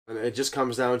And it just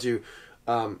comes down to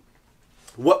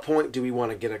what point do we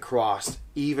want to get across,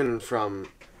 even from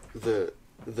the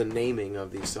naming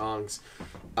of these songs.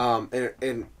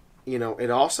 And you know, it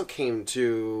also came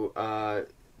to,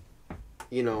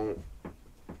 you know,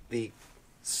 the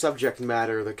subject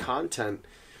matter, the content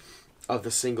of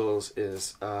the singles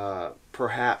is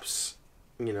perhaps,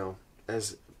 you know,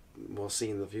 as we'll see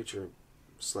in the future,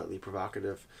 slightly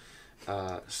provocative,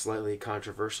 slightly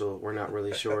controversial. We're not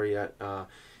really sure yet.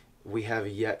 We have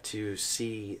yet to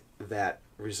see that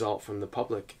result from the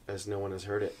public, as no one has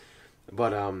heard it.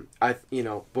 But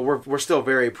but we're still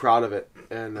very proud of it,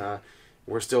 and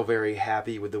we're still very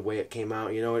happy with the way it came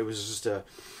out. You know, it was just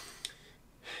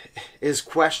as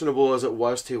questionable as it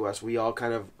was to us, we all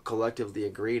kind of collectively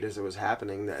agreed as it was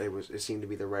happening that it seemed to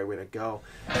be the right way to go.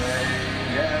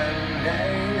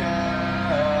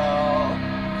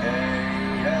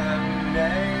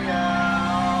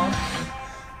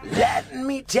 Let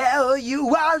me tell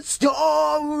you a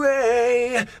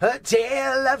story, a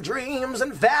tale of dreams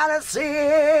and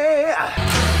fantasy.